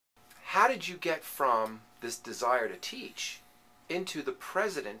how did you get from this desire to teach into the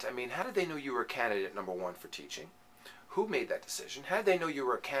president? I mean, how did they know you were candidate number one for teaching? Who made that decision? How did they know you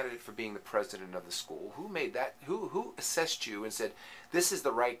were a candidate for being the president of the school? Who made that? Who assessed you and said, this is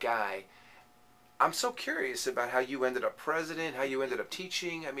the right guy? I'm so curious about how you ended up president, how you ended up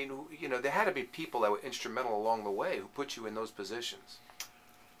teaching. I mean, you know, there had to be people that were instrumental along the way who put you in those positions.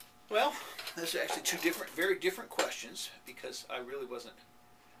 Well, those are actually two very different questions, because I really wasn't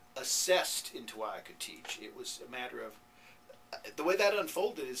assessed into why I could teach. It was a matter of, the way that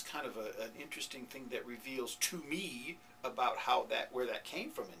unfolded is kind of an interesting thing that reveals to me about where that came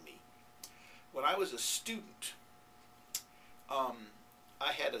from in me. When I was a student,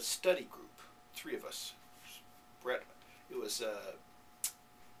 I had a study group, 3 of us. It was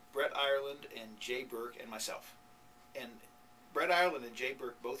Brett Ireland and Jay Burke and myself. And Brett Ireland and Jay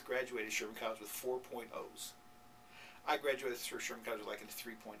Burke both graduated Sherman College with 4.0s. I graduated through Sherman College with like a 3.87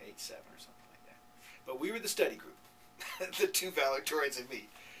 or something like that. But we were the study group, the 2 valedictorians and me.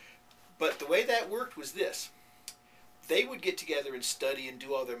 But the way that worked was this. They would get together and study and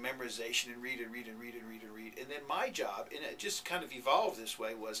do all their memorization and read and read and read and read and read. And then my job, and it just kind of evolved this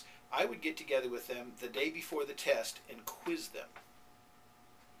way, was I would get together with them the day before the test and quiz them.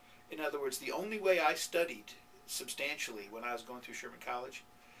 In other words, the only way I studied substantially when I was going through Sherman College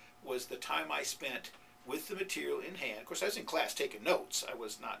was the time I spent with the material in hand. Of course, I was in class taking notes. I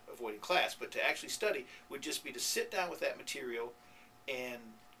was not avoiding class, but to actually study would just be to sit down with that material and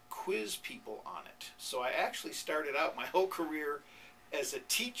quiz people on it. So I actually started out my whole career as a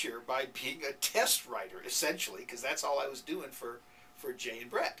teacher by being a test writer, essentially, because that's all I was doing for Jay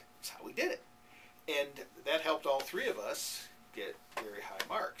and Brett. That's how we did it. And that helped all 3 of us get very high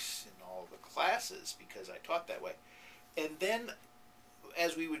marks in all the classes because I taught that way. And then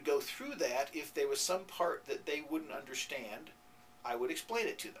as we would go through that, if there was some part that they wouldn't understand, I would explain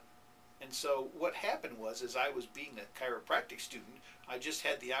it to them. And so what happened was, as I was being a chiropractic student, I just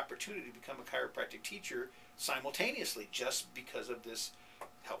had the opportunity to become a chiropractic teacher simultaneously just because of this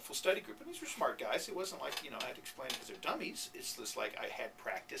helpful study group. And these were smart guys. It wasn't like, you know, I had to explain it because they're dummies. It's just like I had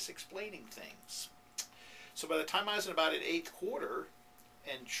practice explaining things. So by the time I was in about an 8th quarter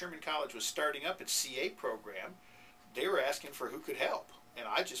and Sherman College was starting up its CA program, they were asking for who could help. And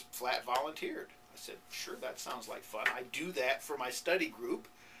I just flat volunteered. I said, sure, that sounds like fun. I do that for my study group.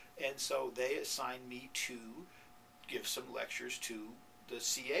 And so they assigned me to give some lectures to the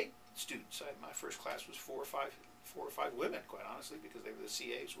CA students. My first class was 4 or 5 women, quite honestly, because the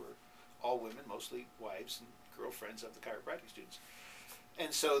CAs were all women, mostly wives and girlfriends of the chiropractic students.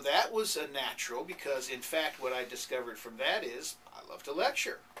 And so that was a natural, because in fact what I discovered from that is I love to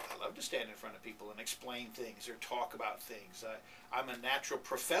lecture. I love to stand in front of people and explain things or talk about things. I'm a natural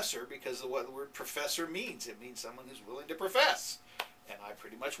professor because of what the word professor means. It means someone who's willing to profess. And I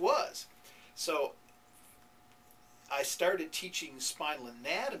pretty much was. So I started teaching spinal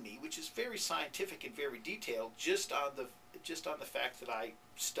anatomy, which is very scientific and very detailed, just on the fact that I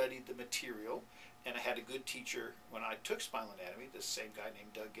studied the material, and I had a good teacher when I took spinal anatomy, this same guy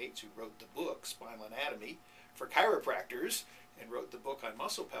named Doug Gates, who wrote the book Spinal Anatomy for chiropractors and wrote the book on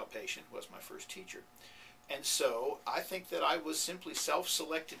muscle palpation, was my first teacher. And so I think that I was simply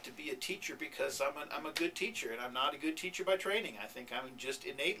self-selected to be a teacher because I'm a good teacher, and I'm not a good teacher by training. I think I'm just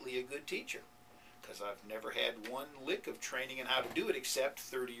innately a good teacher because I've never had one lick of training in how to do it except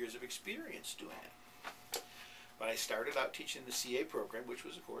 30 years of experience doing it. But I started out teaching the CA program, which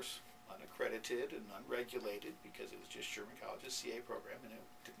was, of course, unaccredited and unregulated because it was just Sherman College's CA program, and it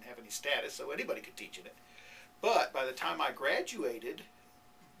didn't have any status, so anybody could teach in it. But by the time I graduated,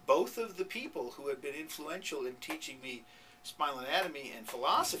 both of the people who had been influential in teaching me spinal anatomy and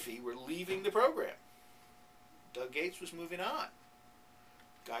philosophy were leaving the program. Doug Gates was moving on.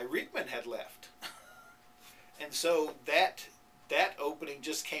 Guy Riekman had left. And so that opening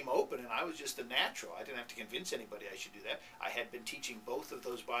just came open, and I was just a natural. I didn't have to convince anybody I should do that. I had been teaching both of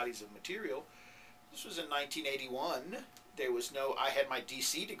those bodies of material. This was in 1981. I had my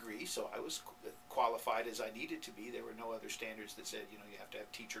DC degree, so I was qualified as I needed to be. There were no other standards that said, you know, you have to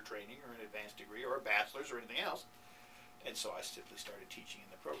have teacher training or an advanced degree or a bachelor's or anything else. And so I simply started teaching in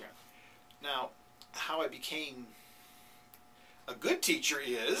the program. Now, how I became a good teacher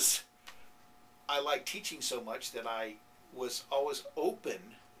is I liked teaching so much that I was always open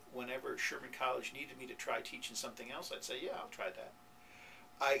whenever Sherman College needed me to try teaching something else. I'd say, yeah, I'll try that.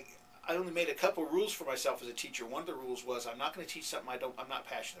 I only made a couple rules for myself as a teacher. One of the rules was I'm not going to teach something I'm not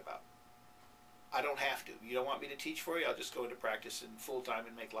passionate about. I don't have to. You don't want me to teach for you? I'll just go into practice and full time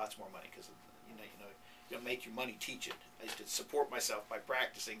and make lots more money because you don't make your money teaching. I used to support myself by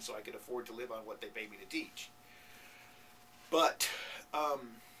practicing so I could afford to live on what they paid me to teach. But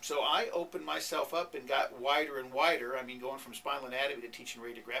So I opened myself up and got wider and wider. I mean, going from spinal anatomy to teaching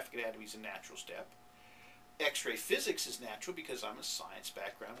radiographic anatomy is a natural step. X-ray physics is natural because I'm a science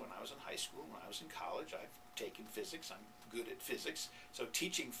background. When I was in high school, when I was in college, I've taken physics. I'm good at physics. So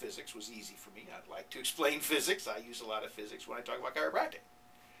teaching physics was easy for me. I'd like to explain physics. I use a lot of physics when I talk about chiropractic.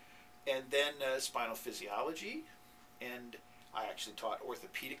 And then spinal physiology. And I actually taught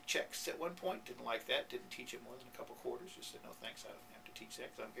orthopedic checks at one point. Didn't like that. Didn't teach it more than a couple quarters. Just said, no thanks, I don't have to teach that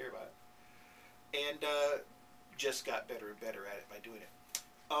because I don't care about it. And just got better and better at it by doing it.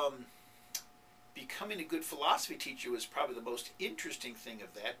 Becoming a good philosophy teacher was probably the most interesting thing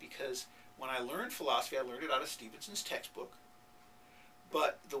of that, because when I learned philosophy, I learned it out of Stevenson's textbook.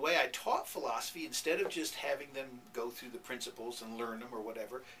 But the way I taught philosophy, instead of just having them go through the principles and learn them or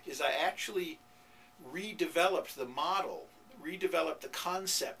whatever, is I actually redeveloped the model, redeveloped the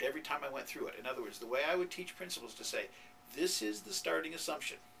concept every time I went through it. In other words, the way I would teach principles to say, this is the starting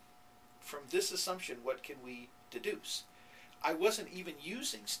assumption. From this assumption, what can we deduce? I wasn't even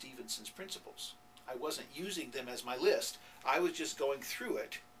using Stevenson's principles. I wasn't using them as my list. I was just going through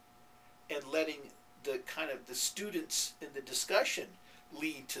it and letting the students in the discussion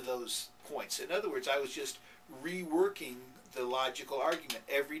lead to those points. In other words, I was just reworking the logical argument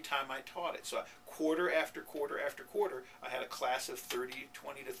every time I taught it. So quarter after quarter after quarter, I had a class of 20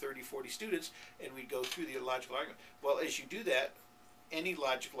 to 30, 40 students, and we'd go through the logical argument. Well, as you do that, any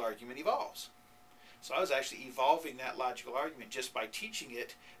logical argument evolves. So I was actually evolving that logical argument just by teaching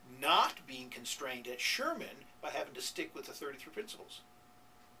it, not being constrained at Sherman by having to stick with the 33 principles,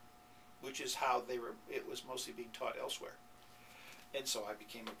 which is how it was mostly being taught elsewhere. And so I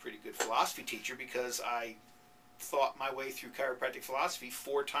became a pretty good philosophy teacher because I thought my way through chiropractic philosophy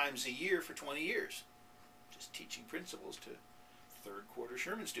 4 times a year for 20 years, just teaching principles to third quarter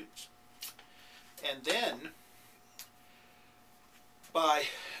Sherman students. And then by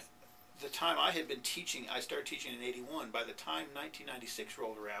the time I had been teaching, I started teaching in '81. By the time 1996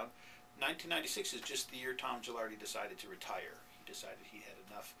 rolled around, 1996 is just the year Tom Gilardi decided to retire. He decided he had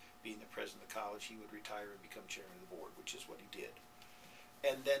enough being the president of the college. He would retire and become chairman of the board, which is what he did.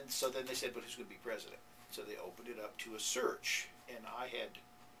 And then, so then they said, but who's going to be president? So they opened it up to a search, and I had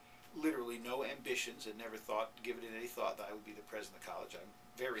literally no ambitions and never given it any thought that I would be the president of the college. I'm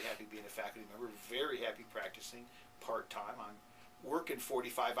very happy being a faculty member, very happy practicing part-time. I'm working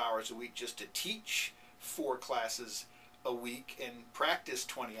 45 hours a week just to teach 4 classes a week and practice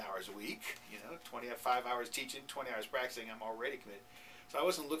 20 hours a week. 25 hours teaching, 20 hours practicing. I'm already committed. So I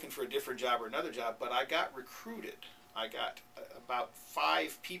wasn't looking for a different job or another job, but I got recruited. I got about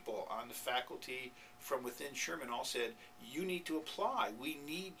 5 people on the faculty from within Sherman all said, you need to apply. We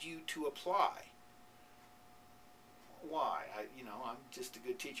need you to apply. Why? I'm just a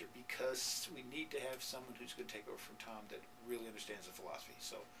good teacher, because we need to have someone who's going to take over from Tom that really understands the philosophy.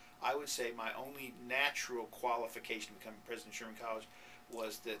 So I would say my only natural qualification to become president of Sherman College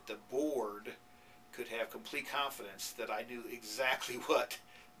was that the board could have complete confidence that I knew exactly what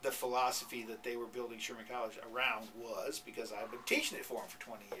the philosophy that they were building Sherman College around was, because I've been teaching it for them for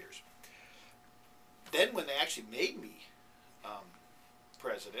 20 years. Then when they actually made me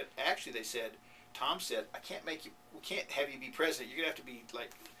president, actually they said, Tom said, we can't have you be president. You're going to have to be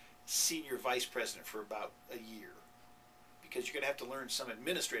like senior vice president for about a year, because you're going to have to learn some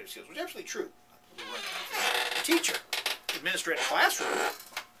administrative skills, which is absolutely true. Teacher, administrative classroom.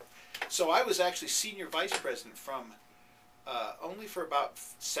 So I was actually senior vice president from only for about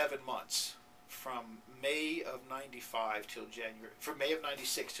 7 months, from May of '95 till January, from May of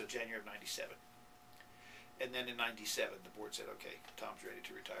 '96 till January of '97. And then in '97, the board said, okay, Tom's ready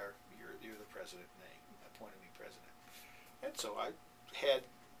to retire. You're the president, and they appointed me president. And so I had,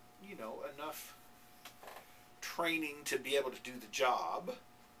 enough training to be able to do the job.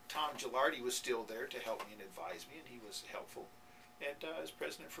 Tom Gilardi was still there to help me and advise me, and he was helpful. And I was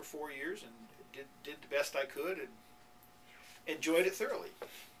president for 4 years and did the best I could and enjoyed it thoroughly.